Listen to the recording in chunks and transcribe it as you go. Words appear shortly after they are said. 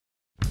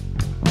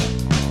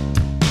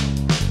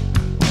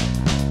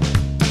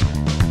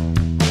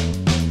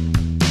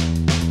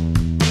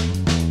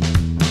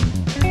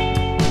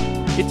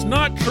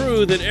not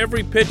true that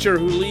every pitcher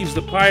who leaves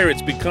the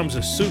Pirates becomes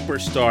a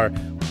superstar,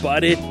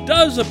 but it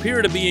does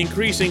appear to be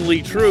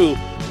increasingly true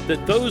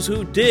that those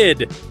who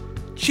did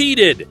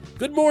cheated.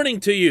 Good morning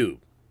to you.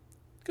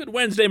 Good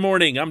Wednesday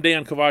morning. I'm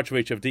Dan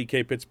Kovacevic of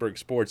DK Pittsburgh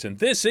Sports, and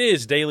this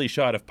is Daily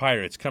Shot of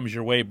Pirates. Comes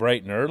your way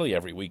bright and early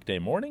every weekday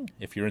morning.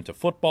 If you're into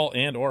football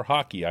and or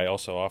hockey, I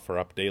also offer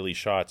up daily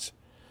shots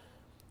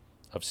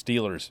of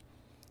Steelers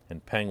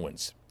and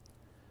Penguins.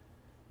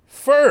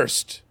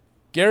 First,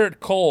 Garrett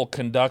Cole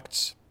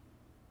conducts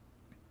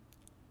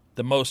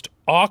the most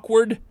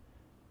awkward,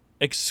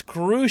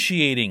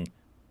 excruciating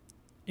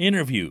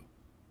interview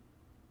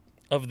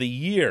of the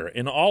year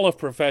in all of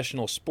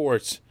professional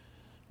sports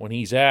when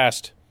he's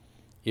asked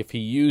if he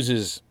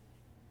uses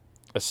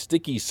a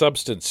sticky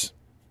substance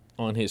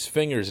on his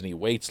fingers, and he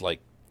waits like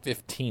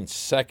 15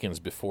 seconds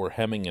before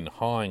hemming and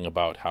hawing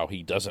about how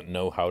he doesn't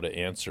know how to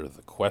answer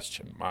the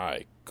question.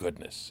 My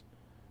goodness.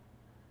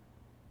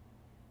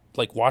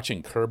 Like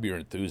watching Curb Your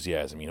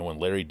Enthusiasm, when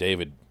Larry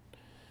David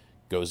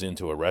goes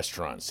into a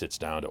restaurant, sits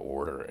down to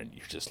order, and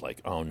you're just like,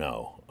 oh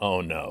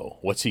no,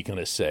 what's he going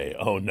to say?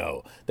 Oh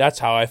no. That's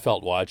how I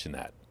felt watching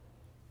that.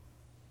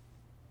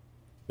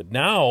 But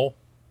now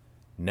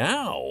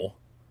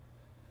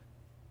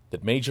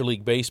that Major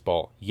League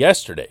Baseball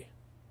yesterday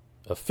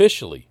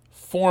officially,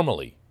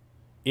 formally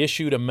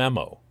issued a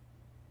memo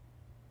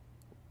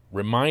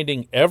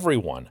reminding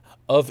everyone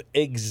of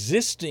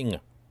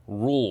existing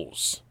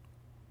rules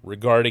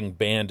regarding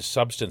banned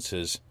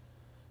substances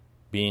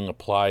being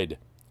applied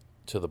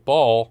to the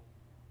ball.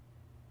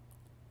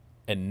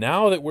 And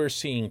now that we're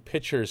seeing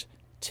pitchers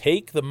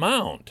take the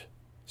mound,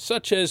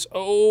 such as,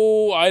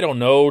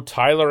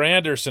 Tyler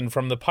Anderson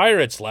from the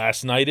Pirates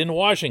last night in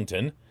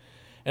Washington,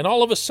 and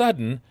all of a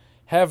sudden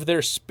have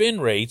their spin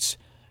rates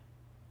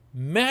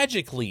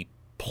magically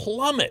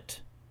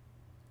plummet.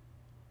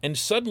 And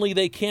suddenly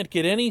they can't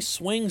get any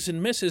swings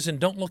and misses and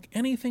don't look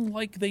anything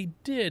like they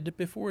did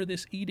before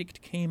this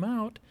edict came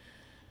out.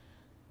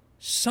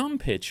 Some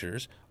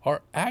pitchers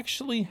are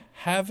actually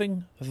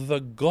having the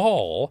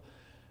gall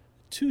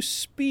to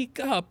speak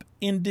up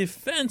in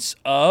defense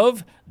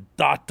of ...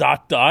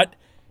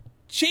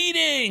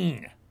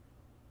 cheating.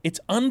 It's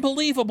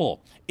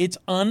unbelievable. It's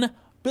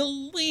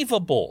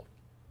unbelievable.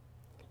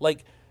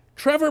 Like,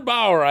 Trevor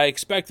Bauer, I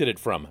expected it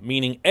from,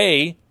 meaning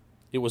A,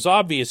 it was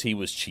obvious he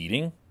was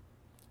cheating,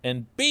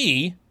 and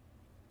B,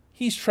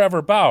 he's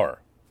Trevor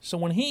Bauer. So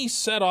when he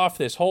set off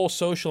this whole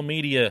social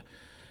media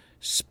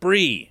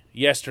spree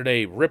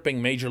yesterday,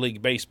 ripping Major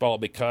League Baseball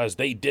because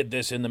they did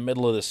this in the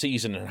middle of the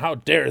season, and how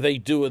dare they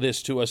do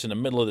this to us in the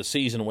middle of the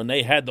season when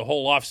they had the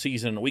whole off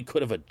season and we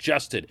could have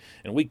adjusted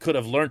and we could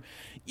have learned.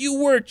 You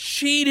were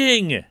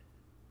cheating.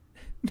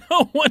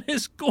 No one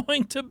is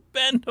going to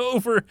bend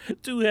over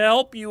to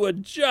help you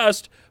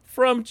adjust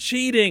from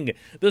cheating.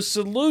 The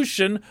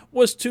solution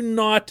was to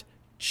not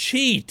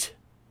cheat.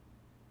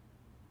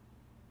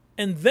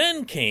 And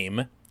then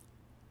came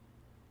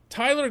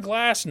Tyler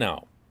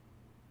Glasnow,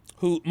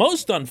 who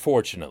most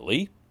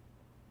unfortunately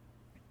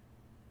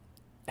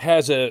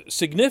has a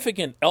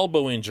significant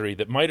elbow injury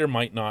that might or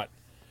might not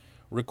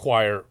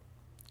require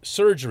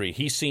surgery.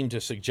 He seemed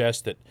to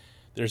suggest that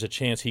there's a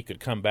chance he could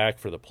come back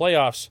for the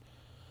playoffs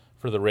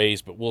for the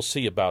Rays, but we'll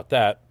see about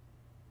that.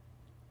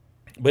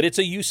 But it's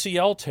a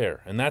UCL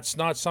tear, and that's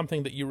not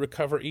something that you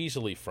recover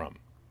easily from.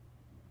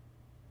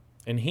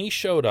 And he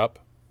showed up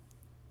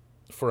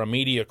for a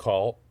media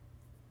call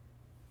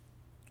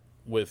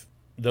with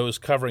those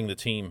covering the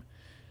team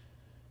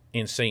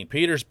in St.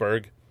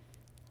 Petersburg,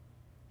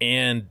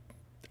 and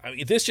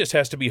this just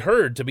has to be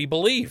heard to be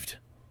believed.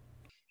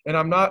 And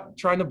I'm not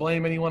trying to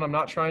blame anyone. I'm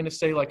not trying to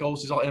say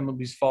this is all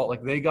MLB's fault.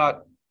 Like, they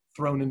got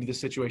thrown into this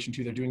situation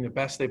too. They're doing the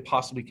best they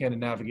possibly can to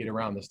navigate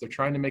around this. They're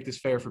trying to make this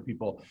fair for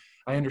people.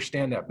 I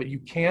understand that, but you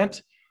can't.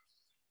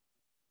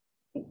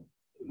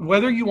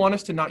 Whether you want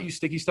us to not use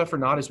sticky stuff or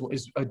not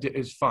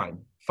is fine.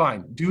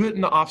 Fine. Do it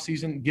in the off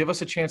season. Give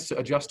us a chance to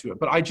adjust to it.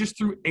 But I just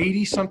threw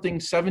 80-something,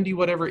 70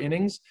 whatever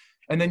innings,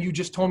 and then you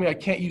just told me I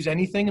can't use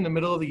anything in the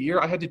middle of the year.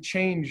 I had to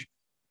change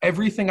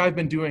everything I've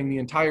been doing the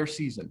entire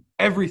season.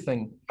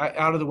 Everything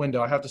out of the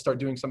window. I have to start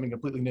doing something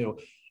completely new.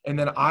 And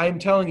then I'm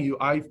telling you,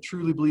 I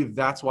truly believe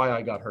that's why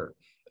I got hurt.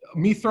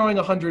 Me throwing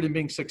 100 and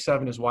being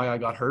 6'7" is why I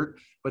got hurt,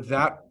 but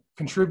that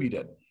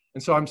contributed.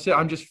 And so I'm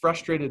just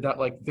frustrated that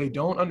they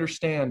don't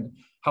understand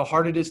how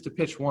hard it is to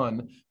pitch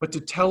one, but to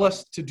tell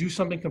us to do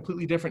something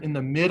completely different in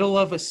the middle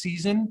of a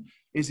season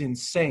is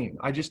insane.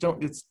 I just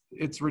don't,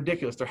 it's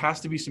ridiculous. There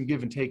has to be some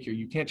give and take here.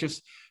 You can't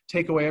just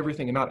take away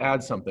everything and not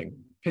add something.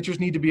 Pitchers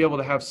need to be able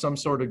to have some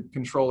sort of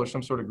control or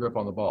some sort of grip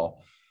on the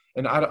ball.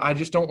 And I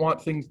just don't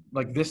want things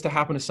like this to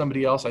happen to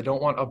somebody else. I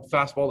don't want a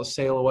fastball to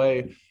sail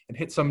away and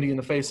hit somebody in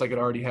the face like it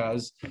already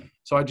has.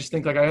 So I just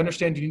think I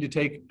understand you need to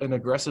take an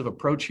aggressive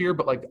approach here,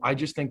 but I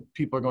just think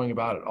people are going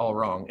about it all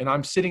wrong. And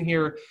I'm sitting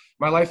here,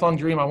 my lifelong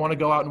dream, I want to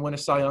go out and win a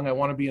Cy Young. I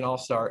want to be an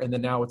all-star. And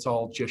then now it's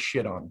all just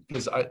shit on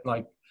because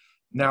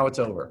now it's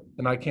over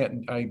and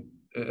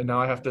and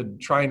now I have to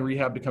try and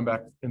rehab to come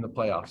back in the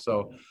playoffs.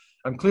 So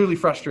I'm clearly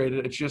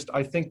frustrated. It's just,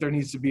 I think there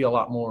needs to be a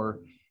lot more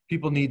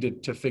People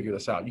need to figure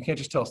this out. You can't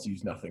just tell us to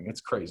use nothing. It's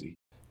crazy.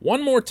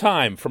 One more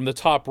time from the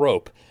top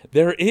rope.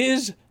 There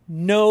is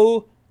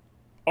no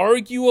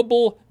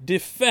arguable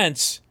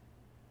defense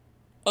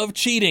of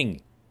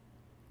cheating.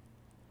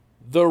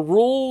 The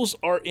rules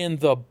are in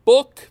the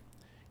book.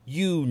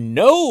 You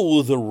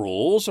know the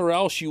rules, or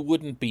else you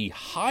wouldn't be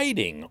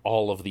hiding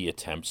all of the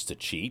attempts to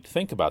cheat.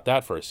 Think about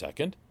that for a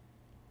second.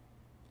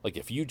 Like,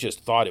 if you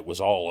just thought it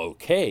was all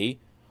okay,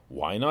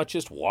 why not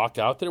just walk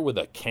out there with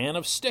a can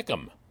of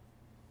Stickum,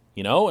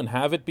 and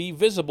have it be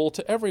visible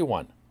to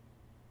everyone?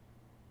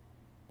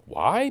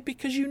 Why?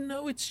 Because you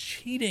know it's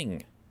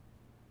cheating.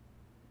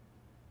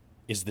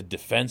 Is the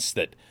defense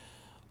that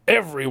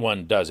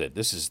everyone does it?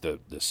 This is the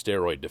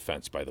steroid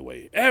defense, by the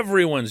way.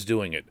 Everyone's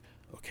doing it.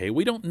 Okay,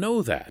 we don't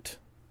know that.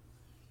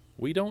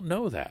 We don't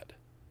know that.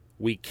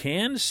 We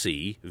can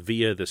see,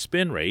 via the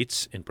spin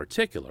rates in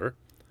particular,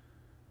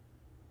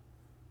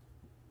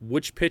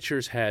 which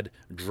pitchers had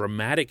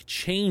dramatic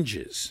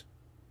changes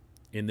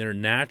in their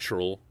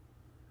natural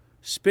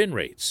spin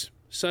rates,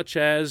 such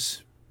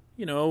as,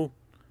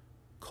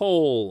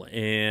 Cole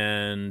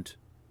and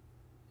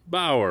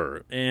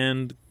Bauer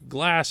and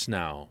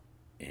Glasnow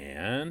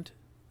and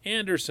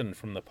Anderson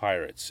from the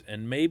Pirates,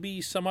 and maybe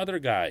some other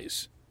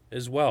guys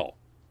as well.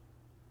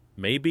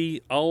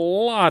 Maybe a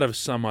lot of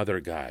some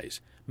other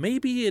guys.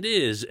 Maybe it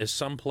is, as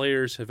some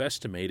players have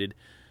estimated,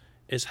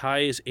 as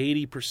high as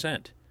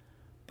 80%.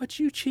 But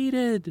you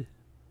cheated.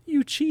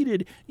 You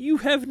cheated. You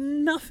have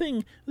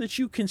nothing that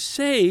you can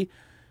say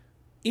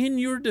in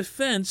your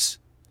defense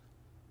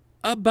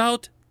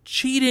about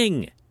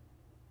cheating.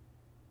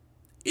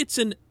 It's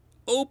an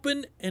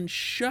open and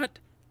shut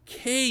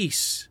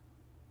case.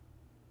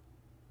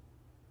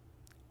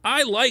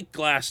 I like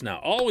Glasnow,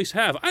 always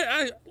have.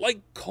 I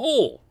like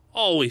Cole,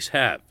 always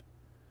have,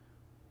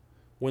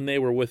 when they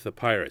were with the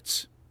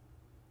Pirates.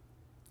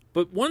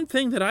 But one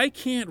thing that I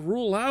can't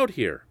rule out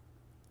here,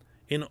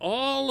 in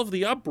all of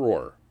the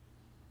uproar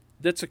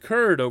that's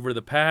occurred over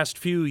the past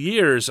few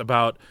years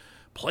about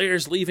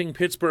players leaving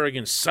Pittsburgh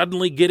and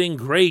suddenly getting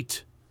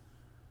great,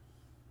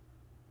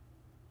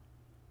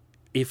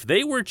 if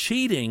they were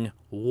cheating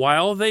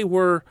while they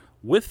were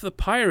with the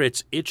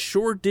Pirates, it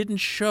sure didn't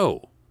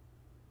show.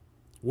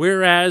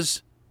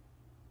 Whereas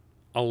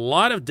a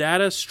lot of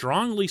data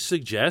strongly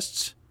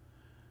suggests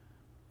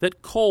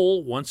that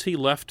Cole, once he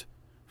left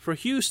for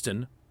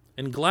Houston,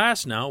 and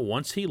Glasnow,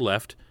 once he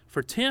left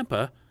for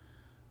Tampa,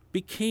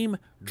 became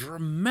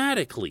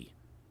dramatically,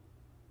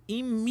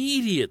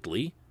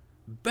 immediately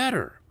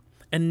better.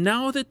 And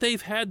now that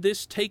they've had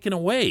this taken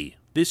away,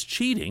 this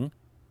cheating,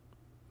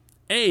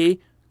 A,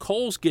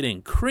 Cole's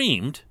getting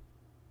creamed,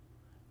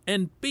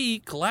 and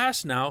B,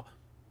 Glasnow,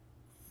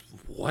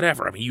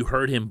 whatever. I mean, you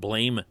heard him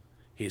blame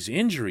his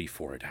injury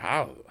for it.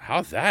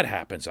 How that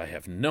happens, I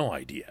have no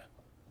idea.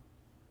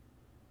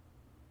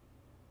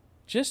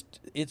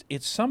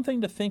 It's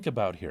something to think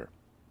about here.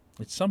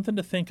 It's something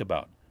to think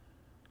about.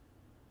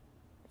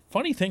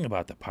 Funny thing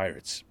about the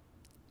Pirates,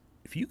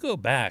 if you go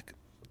back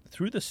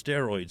through the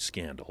steroid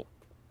scandal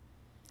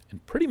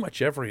and pretty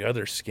much every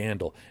other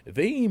scandal,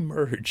 they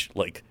emerged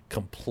like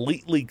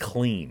completely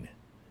clean.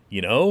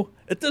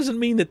 It doesn't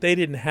mean that they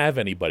didn't have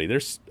anybody.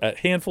 There's a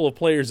handful of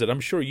players that I'm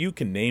sure you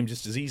can name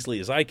just as easily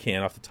as I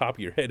can off the top of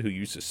your head who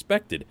you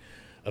suspected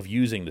of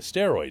using the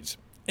steroids.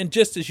 And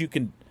just as you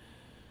can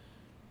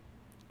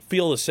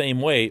feel the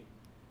same way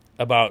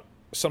about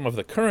some of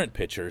the current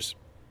pitchers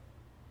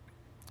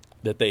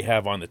that they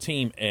have on the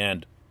team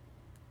and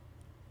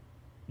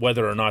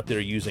whether or not they're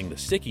using the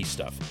sticky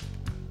stuff.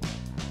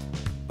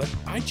 But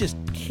I just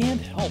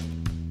can't help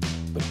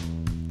but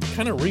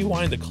kind of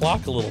rewind the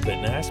clock a little bit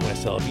and ask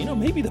myself,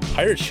 maybe the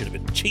Pirates should have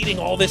been cheating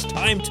all this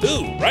time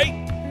too,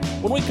 right?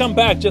 When we come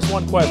back, just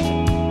one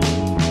question.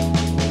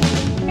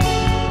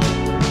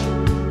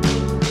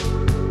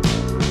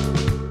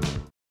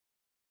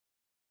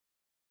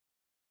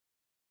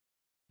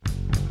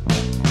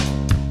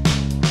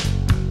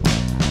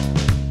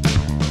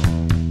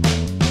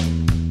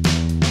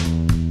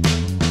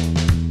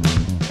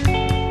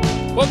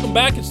 Welcome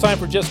back. It's time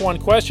for Just One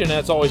Question.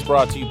 That's always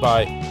brought to you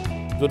by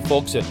good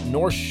folks at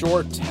North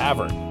Shore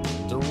Tavern,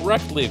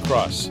 directly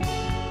across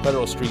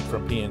Federal Street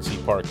from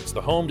PNC Park. It's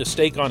the home to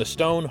Steak on a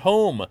Stone,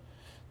 home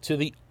to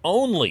the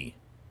only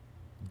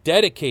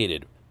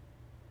dedicated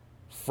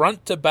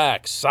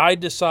front-to-back,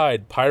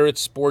 side-to-side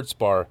Pirates sports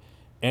bar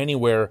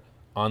anywhere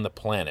on the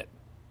planet.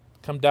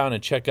 Come down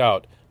and check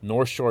out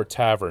North Shore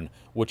Tavern,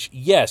 which,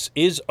 yes,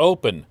 is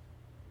open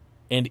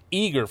and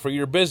eager for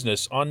your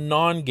business on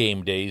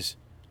non-game days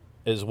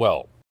as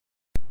well.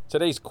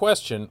 Today's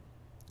question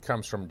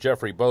comes from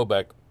Jeffrey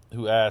Bobeck,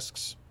 who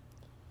asks,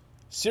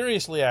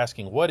 seriously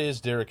asking, what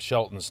is Derek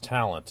Shelton's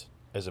talent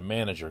as a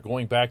manager?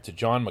 Going back to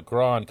John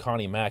McGraw and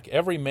Connie Mack,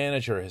 every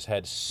manager has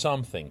had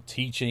something,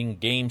 teaching,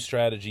 game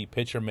strategy,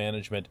 pitcher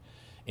management,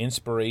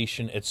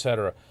 inspiration,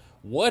 etc.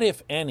 What,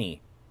 if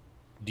any,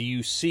 do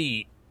you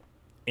see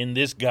in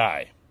this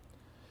guy?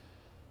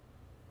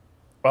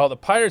 Well, the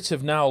Pirates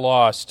have now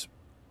lost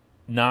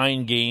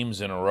 9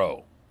 games in a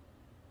row.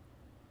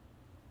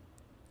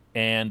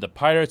 And the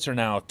Pirates are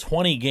now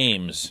 20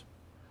 games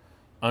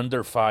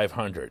under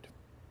 500.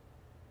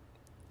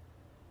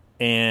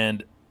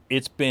 And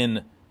it's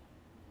been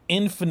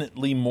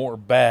infinitely more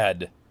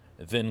bad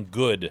than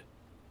good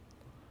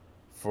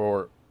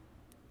for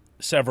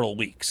several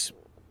weeks.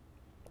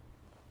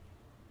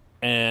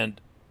 And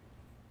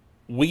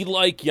we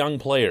like young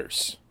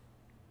players.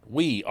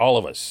 We, all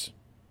of us.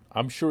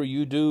 I'm sure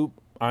you do.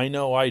 I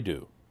know I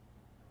do.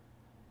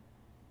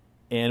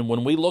 And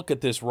when we look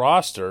at this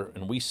roster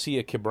and we see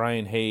a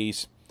Ke'Bryan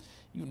Hayes,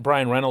 even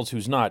Bryan Reynolds,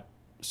 who's not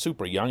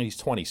super young, he's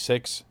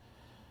 26.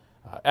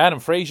 Adam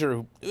Frazier,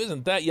 who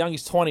isn't that young,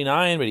 he's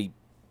 29,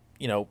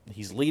 but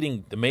he's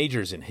leading the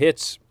majors in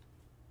hits.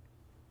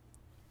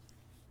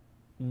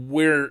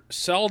 We're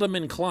seldom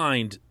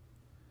inclined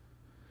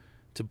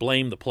to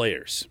blame the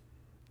players.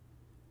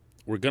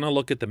 We're going to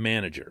look at the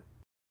manager.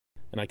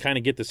 And I kind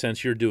of get the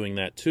sense you're doing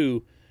that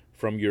too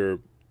from your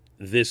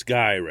 "this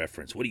guy"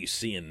 reference. What do you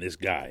see in this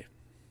guy?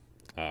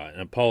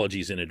 And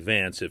apologies in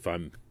advance if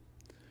I'm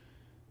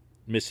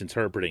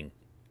misinterpreting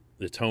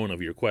the tone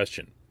of your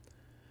question.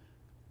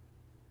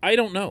 I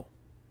don't know.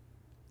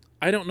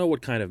 I don't know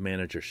what kind of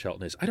manager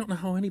Shelton is. I don't know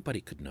how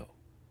anybody could know.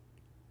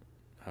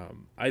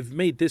 I've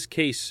made this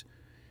case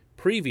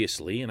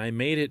previously, and I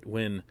made it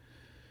when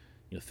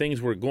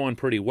things were going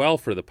pretty well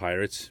for the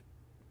Pirates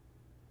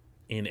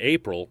in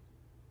April,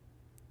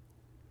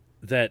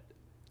 that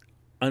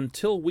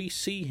until we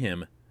see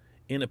him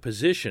in a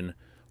position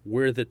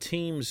where the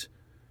team's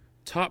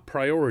top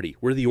priority,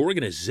 where the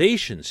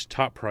organization's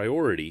top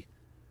priority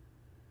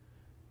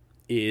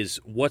is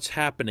what's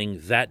happening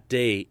that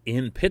day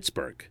in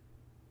Pittsburgh,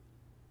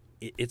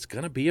 it's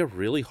going to be a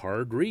really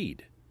hard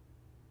read.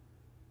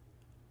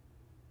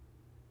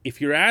 If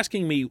you're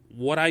asking me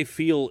what I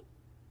feel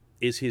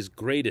is his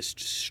greatest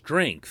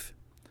strength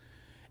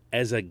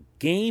as a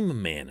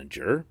game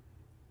manager,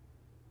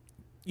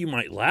 you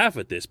might laugh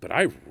at this, but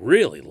I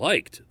really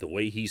liked the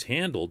way he's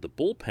handled the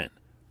bullpen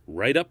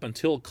right up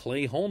until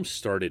Clay Holmes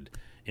started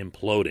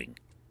imploding.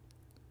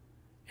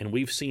 And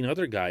we've seen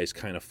other guys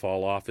kind of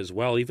fall off as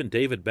well, even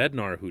David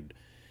Bednar, who'd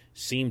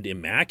seemed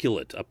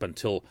immaculate up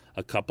until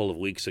a couple of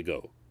weeks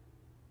ago.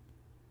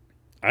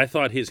 I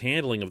thought his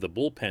handling of the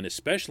bullpen,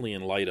 especially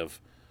in light of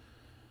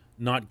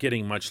not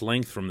getting much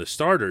length from the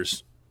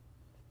starters,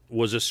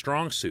 was a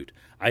strong suit.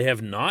 I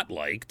have not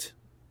liked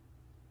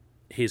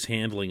his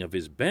handling of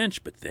his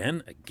bench, but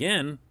then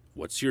again,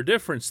 what's your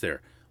difference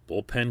there?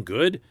 Bullpen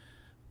good,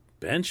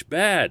 bench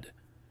bad,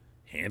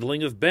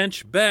 handling of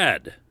bench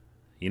bad.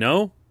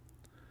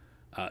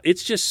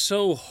 It's just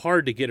so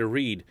hard to get a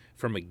read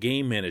from a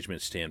game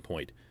management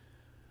standpoint.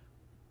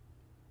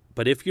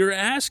 But if you're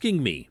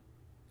asking me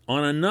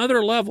on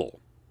another level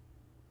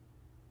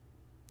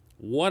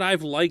what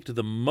I've liked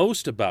the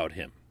most about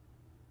him,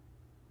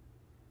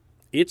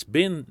 it's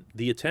been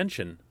the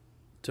attention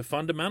to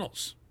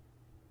fundamentals.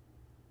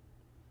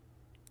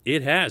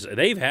 It has.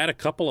 They've had a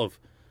couple of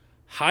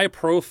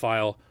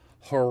high-profile,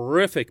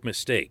 horrific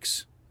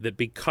mistakes that,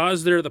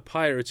 because they're the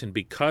Pirates and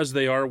because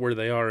they are where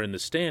they are in the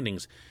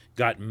standings,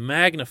 got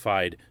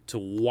magnified to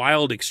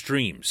wild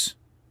extremes,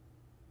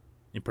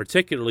 and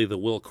particularly the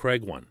Will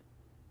Craig one.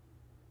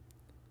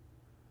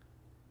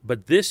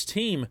 But this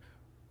team,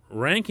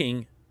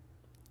 ranking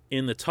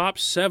in the top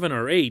 7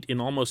 or 8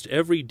 in almost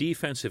every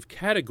defensive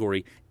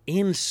category,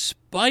 in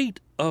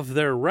spite of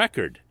their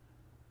record,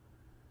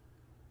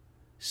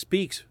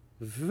 speaks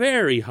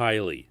very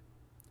highly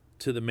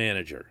to the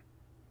manager.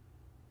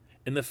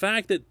 And the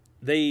fact that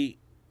they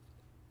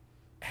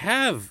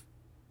have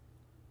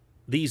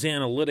these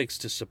analytics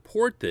to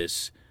support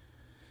this,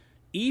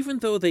 even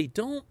though they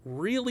don't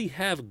really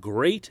have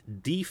great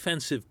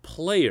defensive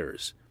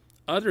players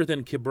other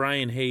than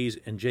Ke'Bryan Hayes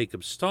and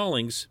Jacob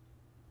Stallings,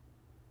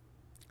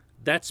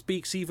 that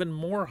speaks even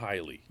more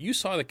highly. You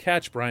saw the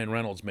catch Bryan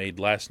Reynolds made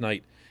last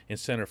night in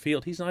center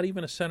field. He's not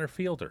even a center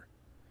fielder.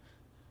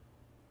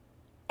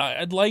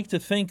 I'd like to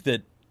think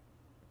that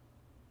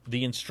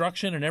the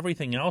instruction and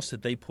everything else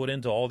that they put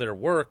into all their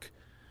work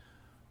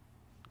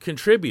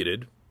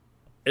contributed,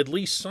 at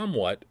least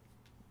somewhat,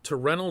 to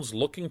Reynolds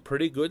looking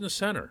pretty good in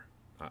center.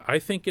 I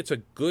think it's a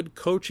good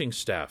coaching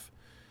staff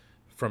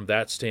from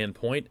that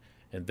standpoint,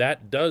 and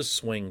that does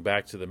swing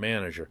back to the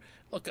manager.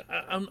 Look,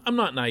 I'm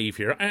not naive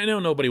here. I know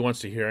nobody wants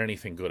to hear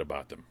anything good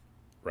about them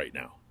right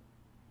now.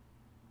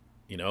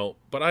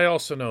 But I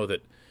also know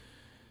that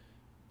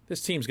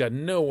this team's got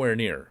nowhere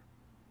near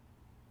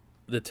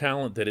the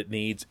talent that it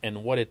needs,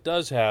 and what it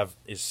does have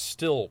is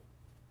still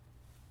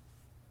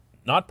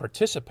not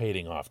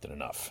participating often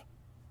enough.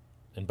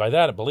 And by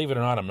that, believe it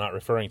or not, I'm not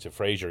referring to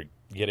Frazier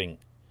getting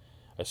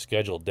a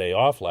scheduled day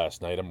off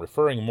last night. I'm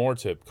referring more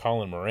to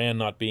Colin Moran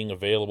not being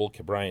available,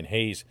 Ke'Bryan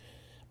Hayes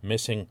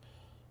missing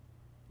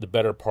the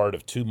better part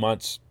of 2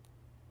 months.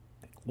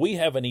 We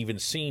haven't even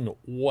seen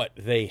what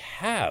they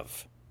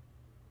have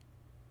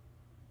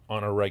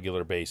on a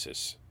regular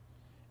basis.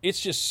 It's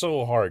just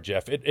so hard,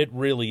 Jeff. It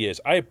really is.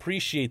 I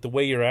appreciate the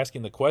way you're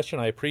asking the question.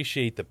 I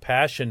appreciate the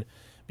passion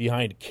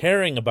behind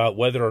caring about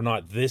whether or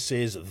not this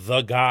is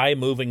the guy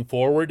moving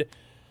forward.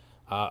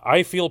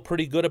 I feel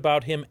pretty good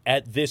about him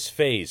at this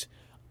phase.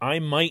 I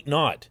might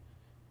not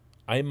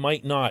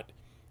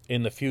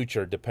in the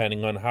future,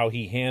 depending on how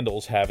he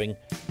handles having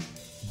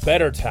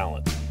better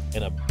talent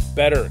in a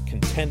better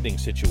contending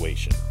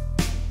situation.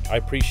 I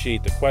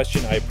appreciate the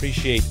question. I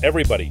appreciate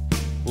everybody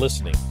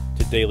listening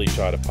to Daily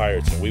Shot of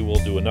Pirates, and we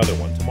will do another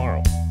one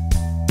tomorrow.